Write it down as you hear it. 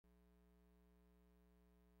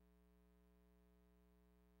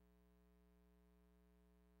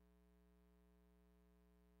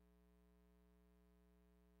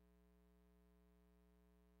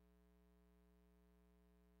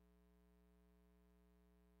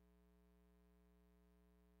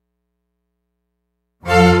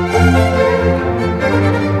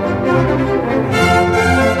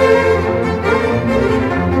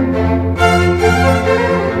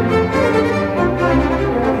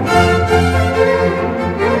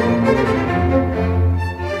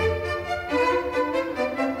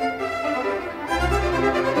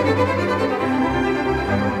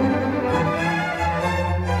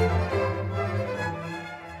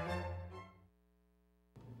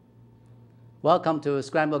Welcome to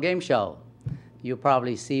Scramble Game Show. You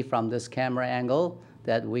probably see from this camera angle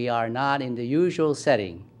that we are not in the usual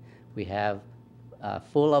setting. We have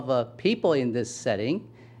full of people in this setting,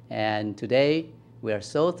 and today we are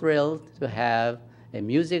so thrilled to have a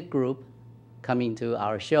music group coming to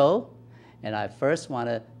our show. And I first want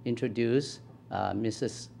to introduce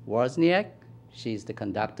Mrs. Wozniak. She's the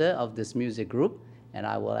conductor of this music group, and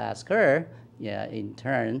I will ask her, in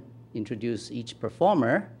turn, introduce each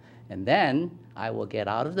performer, and then I will get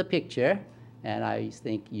out of the picture, and I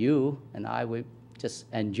think you and I will just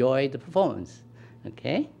enjoy the performance.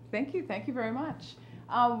 Okay? Thank you very much.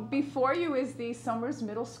 Before you is the Somers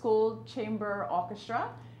Middle School Chamber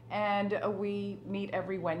Orchestra, and we meet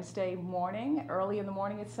every Wednesday morning, early in the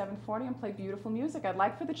morning at 7:40, and play beautiful music. I'd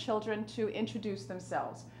like for the children to introduce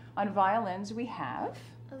themselves. On violins, we have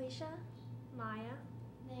Alicia, Maya,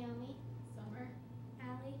 Naomi, Summer,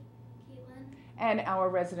 Allie, Caitlin. And our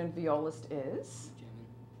resident violist is?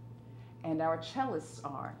 And our cellists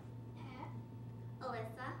are?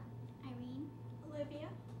 Alyssa, Irene, Olivia.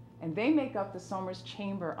 And they make up the Somers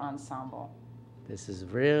Chamber Ensemble. This is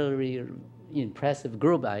really impressive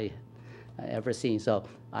group I ever seen. So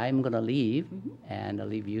I'm going to leave, and I'll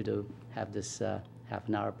leave you to have this half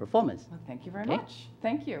an hour performance. Well, thank you very much.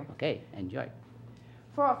 Thank you. Okay, enjoy.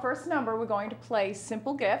 For our first number, we're going to play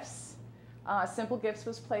Simple Gifts. Simple Gifts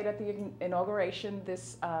was played at the inauguration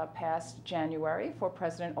this past January for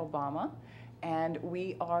President Obama. And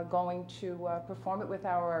we are going to perform it with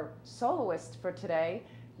our soloist for today,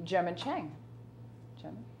 Jemin Cheng.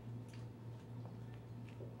 Jemin?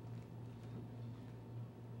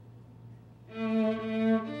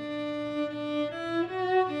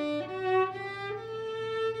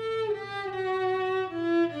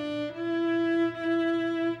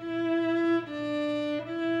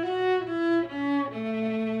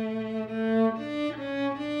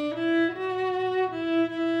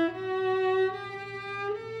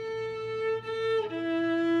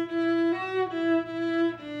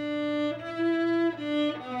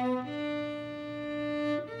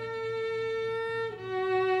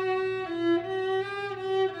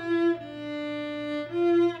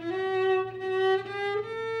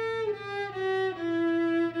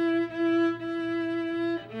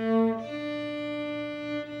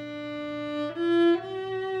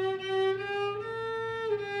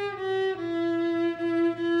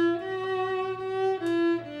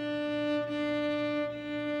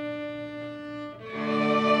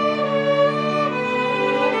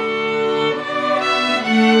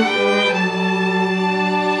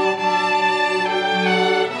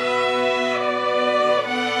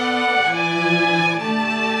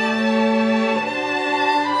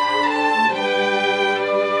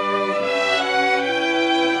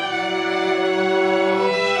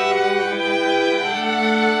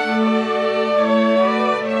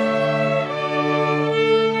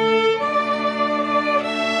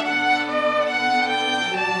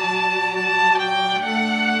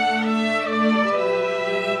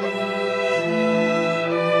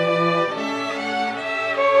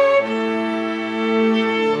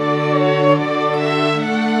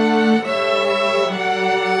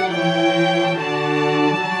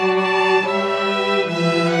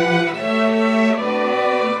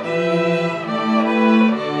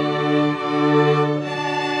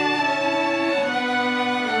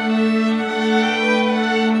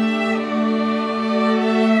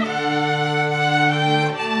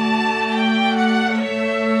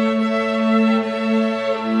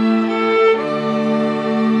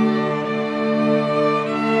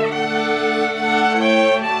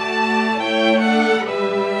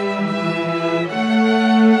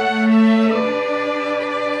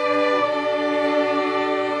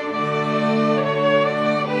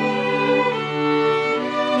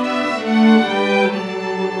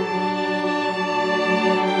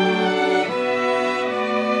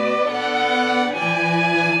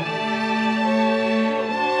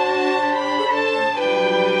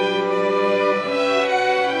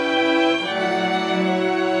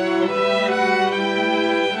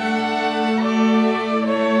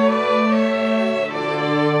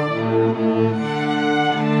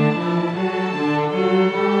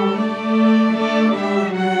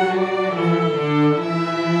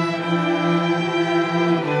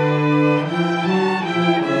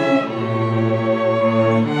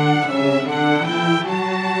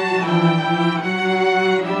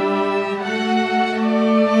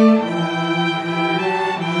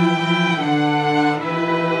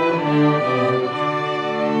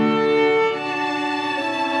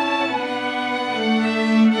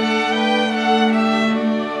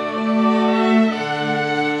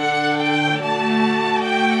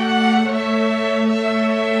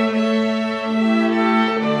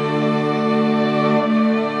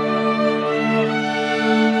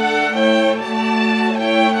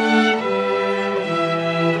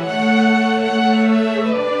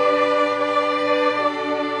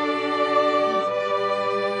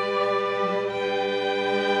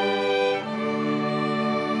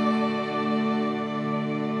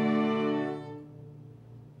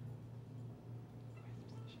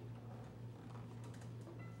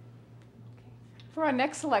 For our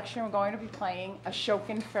next selection, we're going to be playing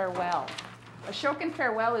Ashokan Farewell. Ashokan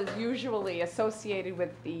Farewell is usually associated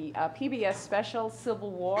with the PBS special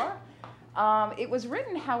Civil War. It was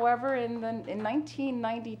written, however, in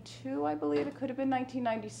 1992, I believe. It could have been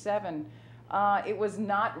 1997. It was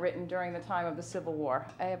not written during the time of the Civil War,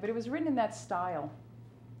 but it was written in that style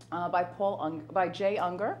by Jay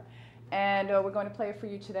Unger. And we're going to play it for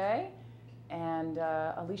you today. And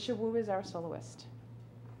Alicia Wu is our soloist.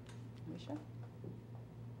 Alicia?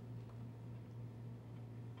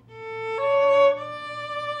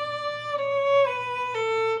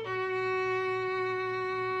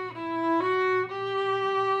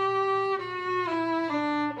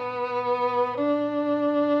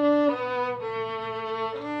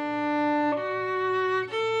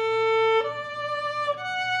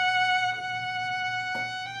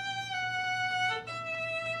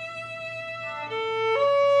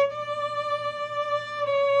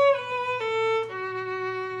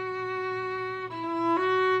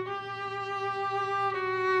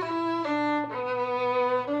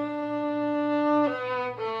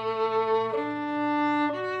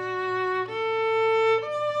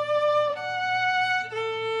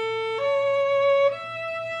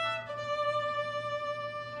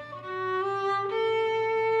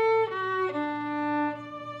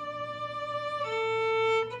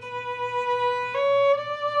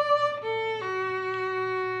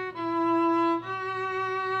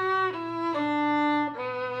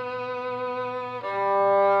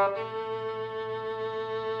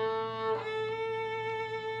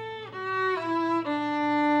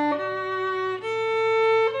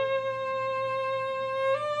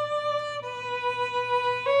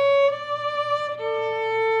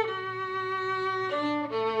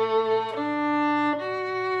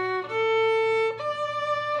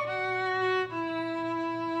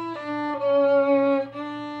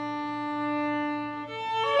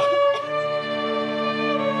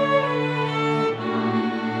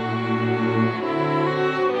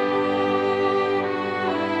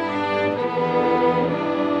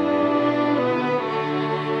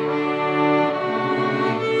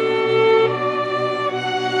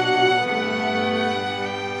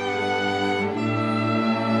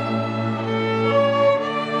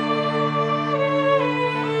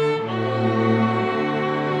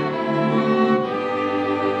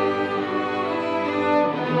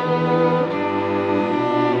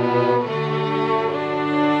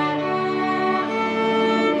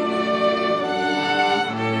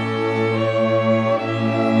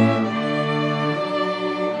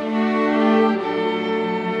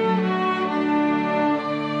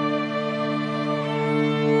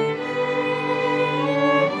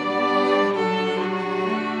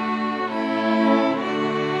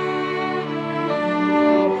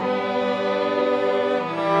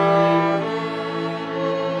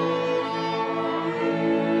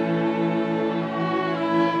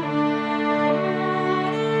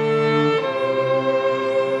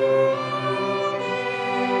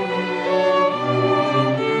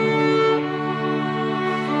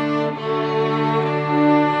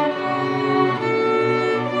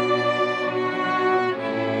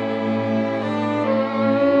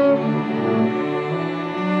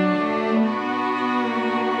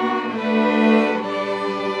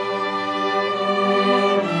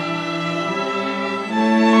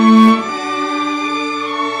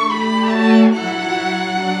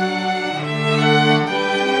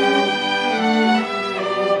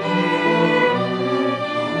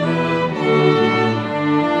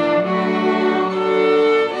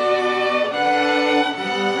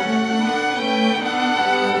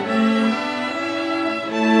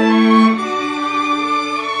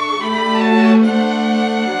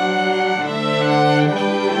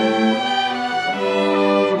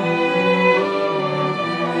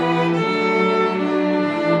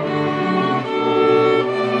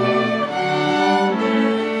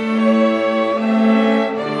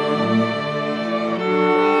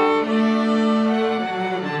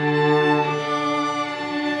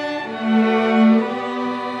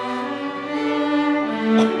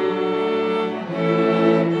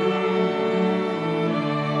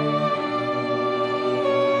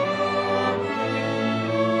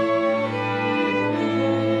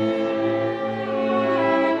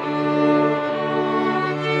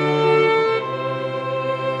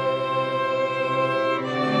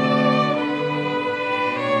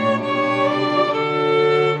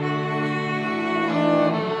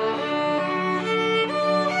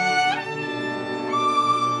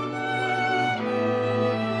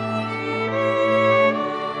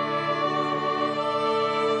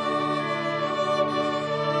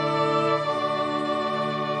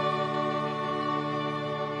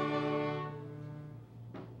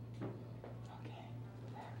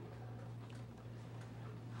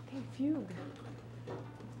 fugue.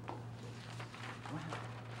 Wow.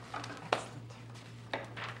 Excellent.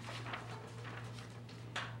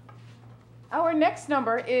 Our next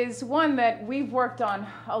number is one that we've worked on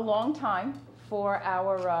a long time for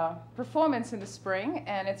our performance in the spring,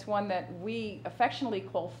 and it's one that we affectionately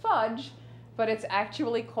call Fudge, but it's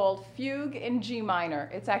actually called Fugue in G minor.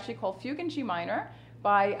 It's actually called Fugue in G minor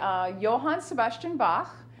by Johann Sebastian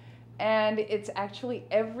Bach, and it's actually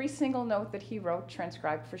every single note that he wrote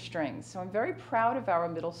transcribed for strings. So I'm very proud of our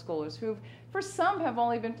middle schoolers who, for some, have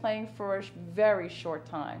only been playing for a very short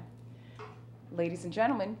time. Ladies and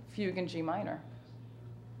gentlemen, Fugue in G minor.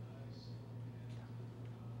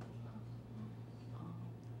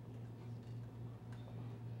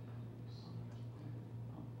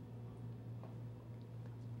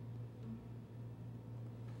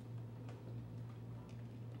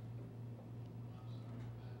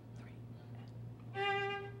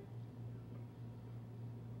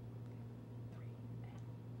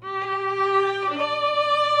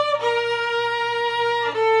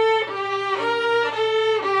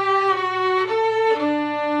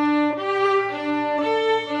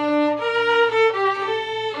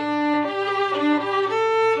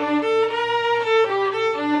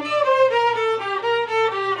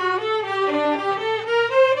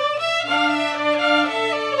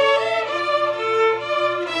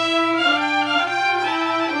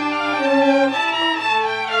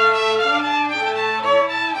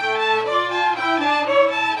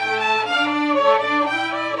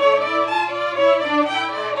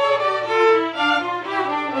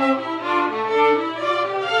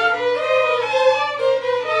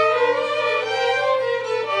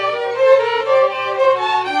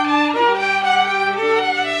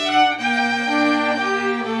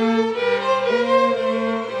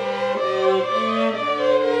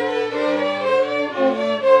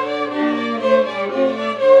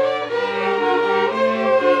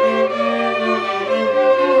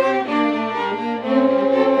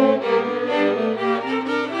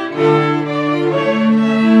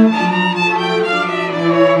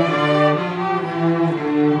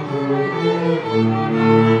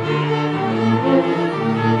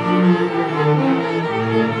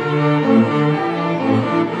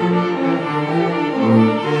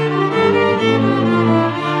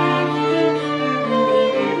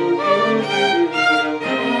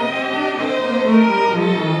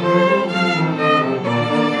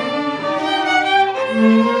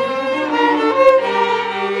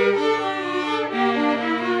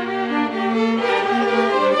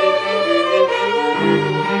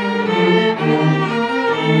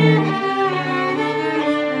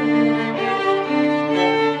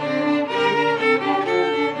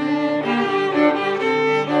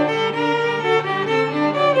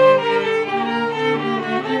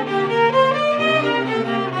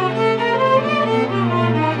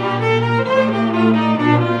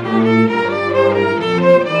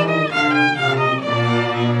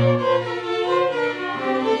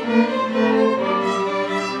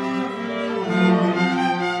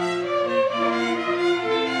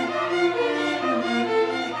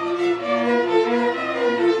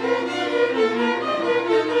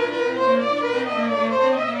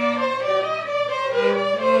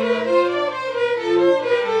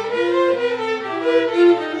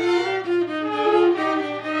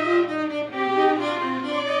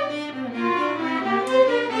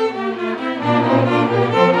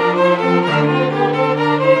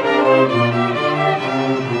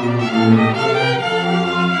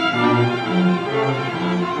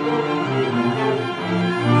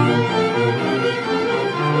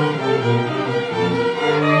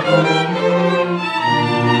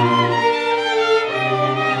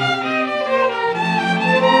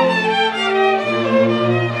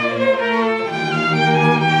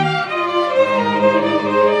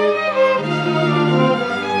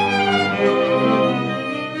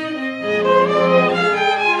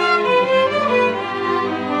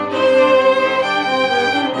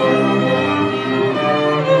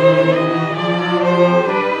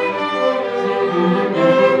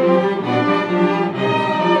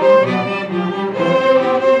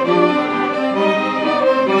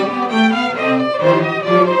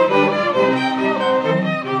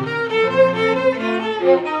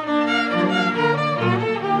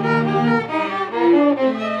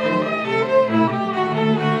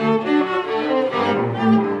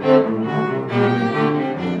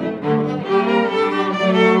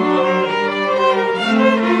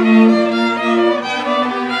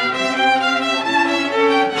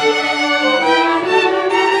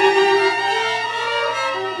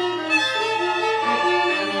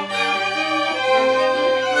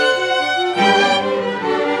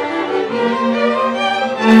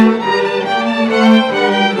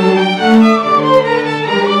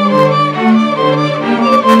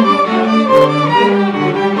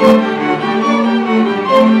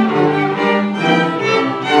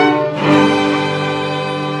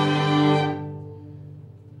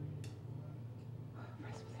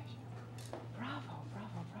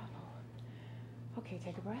 Okay,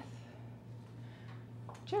 take a breath.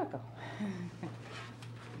 Jericho.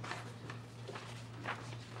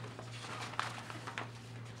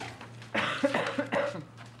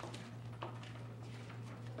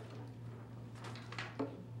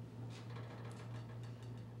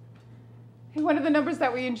 One of the numbers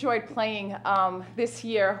that we enjoyed playing this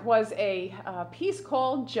year was a piece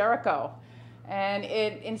called Jericho. And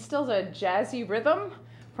it instills a jazzy rhythm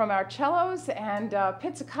from our cellos and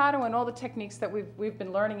pizzicato and all the techniques that we've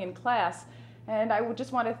been learning in class. And I would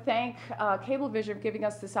just want to thank Cablevision for giving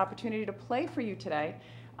us this opportunity to play for you today.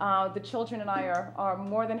 The children and I are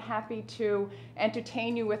more than happy to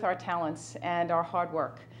entertain you with our talents and our hard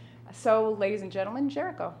work. So, ladies and gentlemen,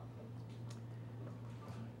 Jericho.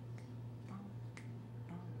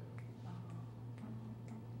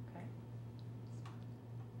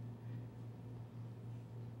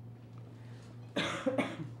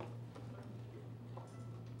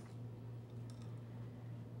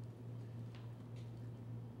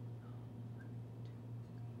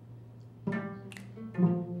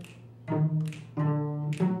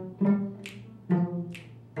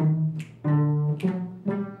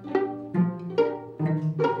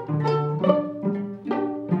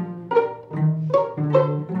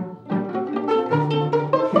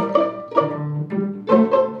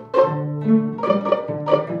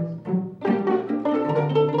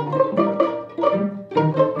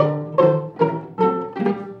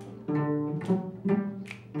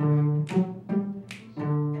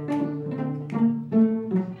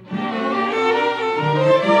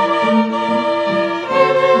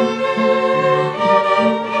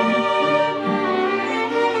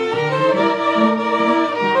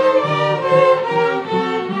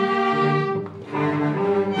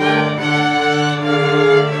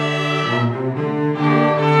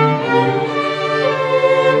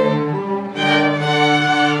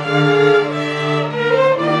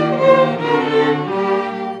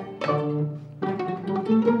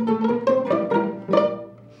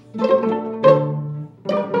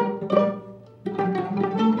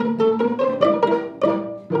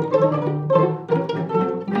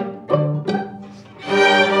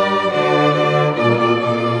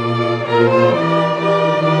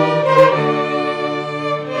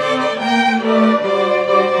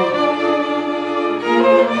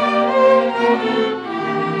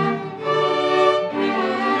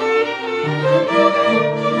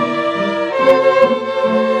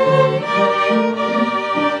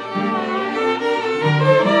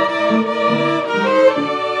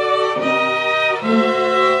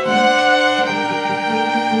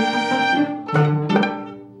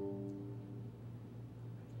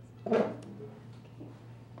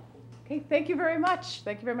 Okay, thank you very much.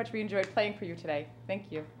 Thank you very much. We enjoyed playing for you today.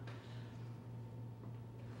 Thank you.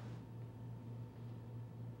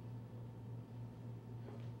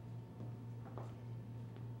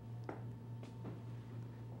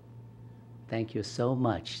 Thank you so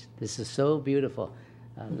much. This is so beautiful.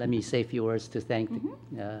 Let me say a few words to thank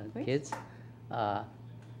the kids.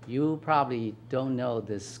 You probably don't know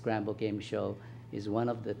this Scramble Game Show is one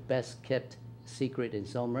of the best kept secret in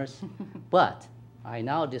Somers, but I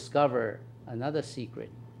now discover another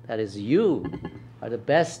secret. That is, you are the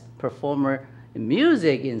best performer in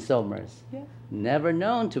music in Somers. Yeah. Never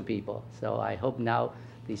known to people. So I hope now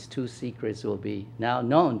these two secrets will be now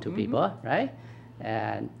known to people, right?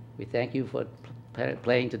 And we thank you for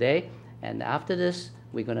playing today. And after this,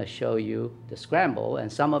 we're going to show you the Scramble.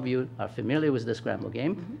 And some of you are familiar with the Scramble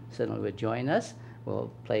game. Certainly will join us.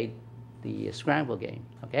 We'll play the Scramble game,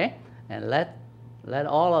 okay? And let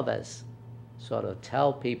all of us sort of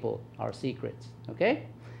tell people our secrets, okay?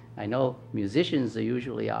 I know musicians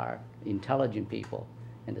usually are intelligent people,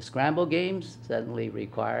 and the Scramble games certainly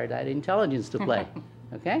require that intelligence to play,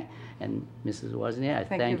 okay? And Mrs.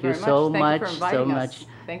 Wozniak, I thank you so much, so much.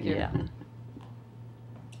 Thank you. Yeah.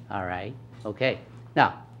 All right, okay.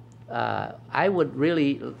 Now, I would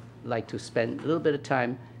really like to spend a little bit of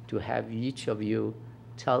time to have each of you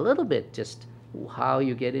tell a little bit just how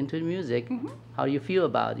you get into music, how you feel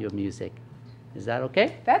about your music. Is that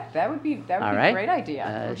okay? That would be a great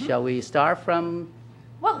idea. Shall we start from?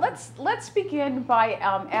 Well, let's begin by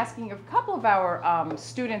asking a couple of our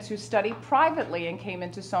students who study privately and came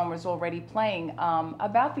into Somers already playing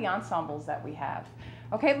about the ensembles that we have.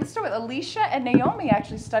 Okay, let's start with Alicia and Naomi.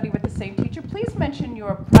 Actually study with the same teacher. Please mention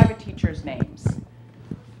your private teachers' names.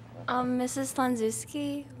 Mrs.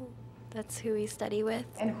 Slanzewski, that's who we study with.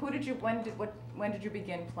 And when did you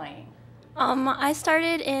begin playing? I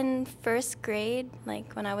started in first grade,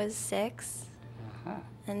 like when I was 6,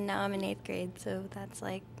 and now I'm in 8th grade, so that's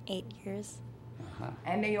like 8 years.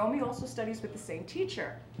 And Naomi also studies with the same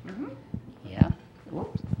teacher. Yeah.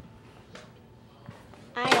 Whoops.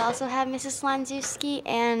 I also have Mrs. Lanzewski,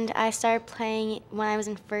 and I started playing when I was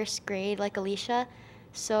in first grade, like Alicia.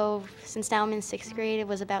 So since now I'm in sixth grade, it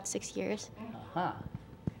was about 6 years. Uh-huh.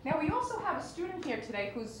 Now we also have a student here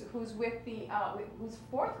today who's with the who's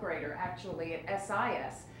fourth grader actually at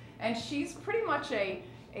SIS, and she's pretty much a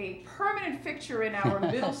permanent fixture in our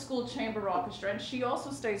middle school chamber orchestra, and she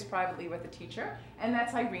also stays privately with a teacher, and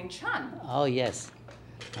that's Irene Chun. Oh, yes.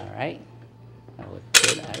 All right.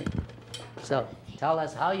 So tell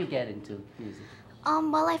us how you get into music.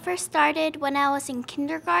 Well, I first started when I was in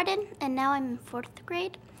kindergarten, and now I'm in fourth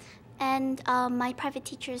grade. And my private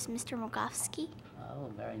teacher is Mr. Mogofsky. Oh,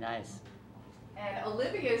 very nice. And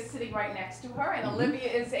Olivia is sitting right next to her, and Olivia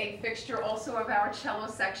is a fixture also of our cello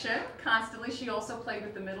section. Constantly, she also played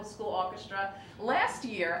with the middle school orchestra last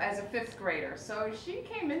year as a fifth grader. So she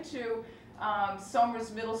came into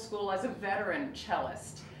Somers Middle School as a veteran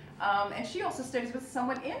cellist. And she also studies with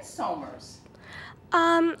someone in Somers.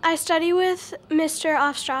 I study with Mr.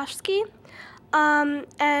 Ostrovsky,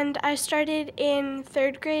 and I started in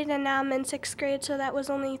third grade, and now I'm in sixth grade, so that was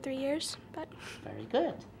only 3 years. But Very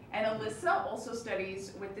good. And Alyssa also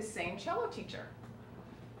studies with the same cello teacher.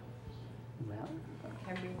 Well,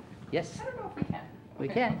 Can we? yes, I don't know if we can. we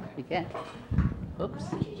can. We can. Oops.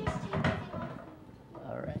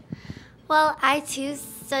 All right. Well, I too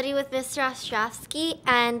study with Mr. Ostrovsky,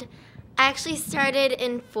 and I actually started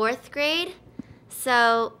in fourth grade.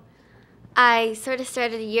 So I sort of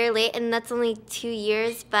started a year late, and that's only 2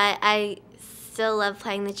 years, but I still love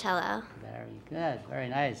playing the cello. Very good. Very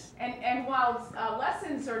nice. And while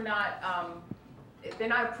lessons are not, they're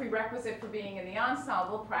not a prerequisite for being in the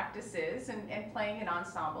ensemble, practice is, and playing an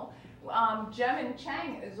ensemble. Jemin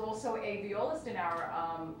Chang is also a violist in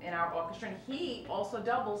our orchestra, and he also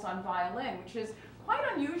doubles on violin, which is quite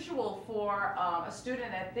unusual for a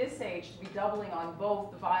student at this age to be doubling on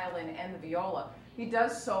both the violin and the viola. He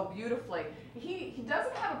does so beautifully. He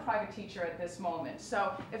doesn't have a private teacher at this moment,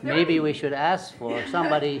 so if there Maybe are we should ask for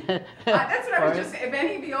somebody. that's what I was just. If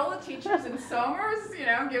any viola teachers in Somers,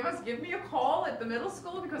 give me a call at the middle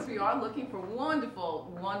school, because we are looking for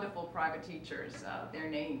wonderful, wonderful private teachers. Their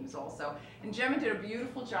names also. And Gemma did a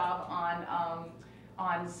beautiful job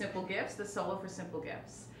on Simple Gifts, the solo for Simple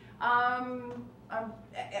Gifts.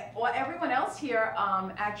 Everyone else here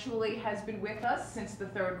actually has been with us since the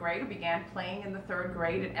third grade. We began playing in the third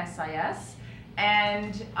grade at SIS,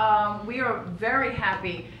 and we are very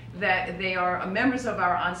happy that they are members of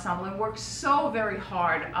our ensemble and work so very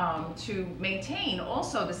hard to maintain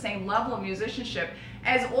also the same level of musicianship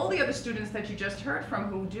as all the other students that you just heard from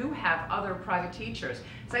who do have other private teachers.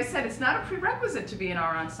 As I said, it's not a prerequisite to be in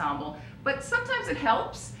our ensemble, but sometimes it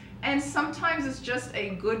helps. And sometimes it's just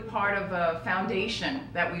a good part of a foundation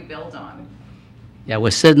that we build on. Yeah,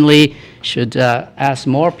 we certainly should ask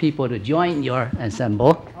more people to join your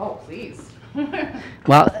ensemble. Oh, please.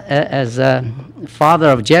 Well, as a father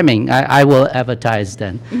of jamming, I will advertise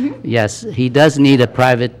then. Yes, he does need a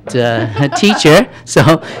private teacher.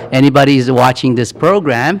 So anybody who's watching this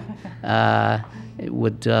program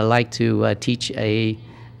would like to teach a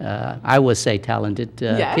I would say talented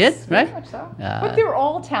Yes, kid, very right? much so. But they're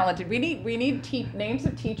all talented. We need names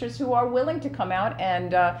of teachers who are willing to come out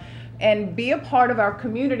and be a part of our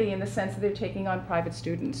community in the sense that they're taking on private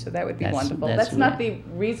students. So that would be wonderful. That's not the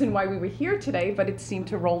reason why we were here today, but it seemed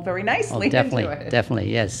to roll very nicely definitely, into it.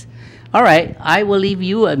 definitely, yes. All right, I will leave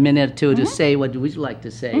you a minute or two to say what would you like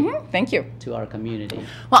to say Thank you. to our community.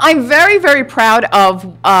 Well, I'm very, very proud of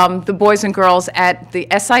the boys and girls at the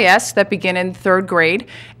SIS that begin in third grade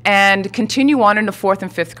and continue on into fourth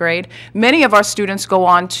and fifth grade. Many of our students go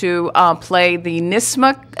on to play the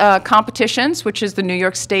NISMA competitions, which is the New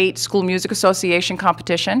York State School Music Association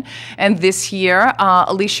competition. And this year,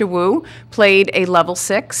 Alicia Wu played a level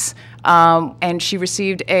 6, and she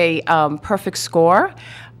received a perfect score.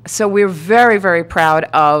 So we're very, very proud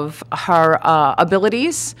of her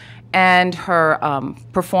abilities and her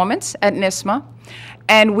performance at NISMA.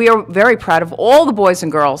 And we are very proud of all the boys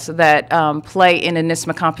and girls that play in a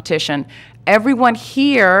NISMA competition. Everyone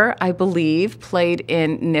here, I believe, played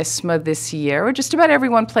in NISMA this year, or just about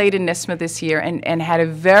everyone played in NISMA this year and had a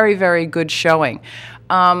very, very good showing.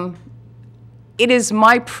 It is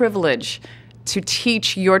my privilege to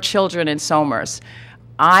teach your children in Somers.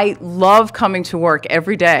 I love coming to work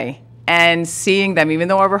every day and seeing them, even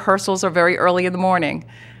though our rehearsals are very early in the morning.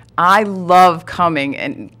 I love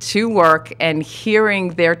coming to work and hearing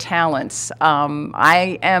their talents.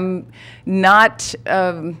 I am not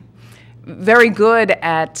very good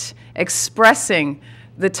at expressing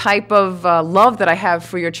the type of love that I have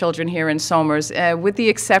for your children here in Somers, with the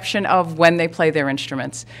exception of when they play their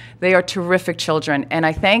instruments. They are terrific children, and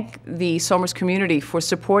I thank the Somers community for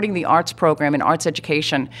supporting the arts program and arts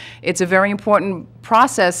education. It's a very important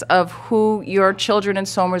process of who your children in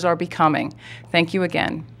Somers are becoming. Thank you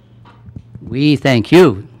again. We thank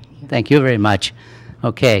you. Thank you very much.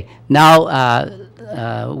 Okay, now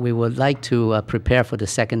we would like to prepare for the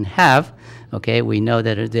second half. Okay, we know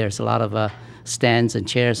that there's a lot of stands and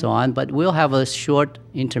chairs on, but we'll have a short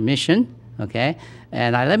intermission, okay?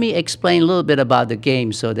 And let me explain a little bit about the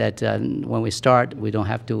game so that when we start, we don't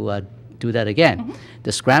have to do that again.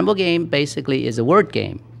 The Scramble game basically is a word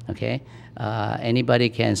game, okay? Anybody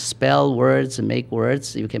can spell words and make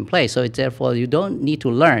words, you can play. So therefore, you don't need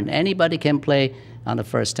to learn. Anybody can play on the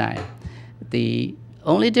first time. The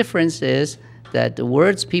only difference is that the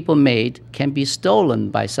words people made can be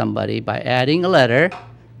stolen by somebody by adding a letter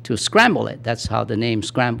to scramble it. That's how the name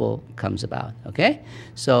Scramble comes about, okay?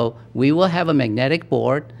 So we will have a magnetic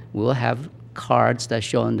board, we will have cards that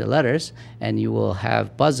show the letters, and you will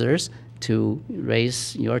have buzzers to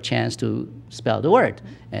raise your chance to spell the word.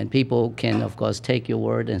 And people can, of course, take your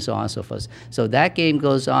word and so on and so forth. So that game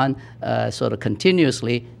goes on sort of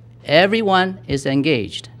continuously. Everyone is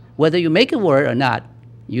engaged. Whether you make a word or not,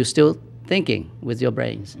 you're still thinking with your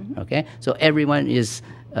brains, okay? So everyone is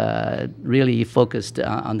really focused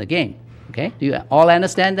on the game, okay? Do you all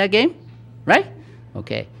understand that game, right?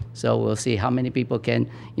 Okay, so we'll see how many people can,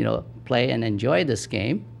 play and enjoy this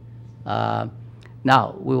game.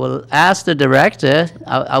 Now, we will ask the director,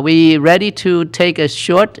 are we ready to take a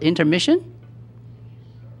short intermission?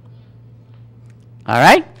 All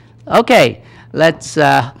right, okay, let's,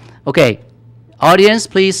 okay, audience,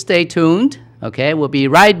 please stay tuned, okay? We'll be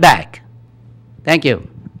right back. Thank you.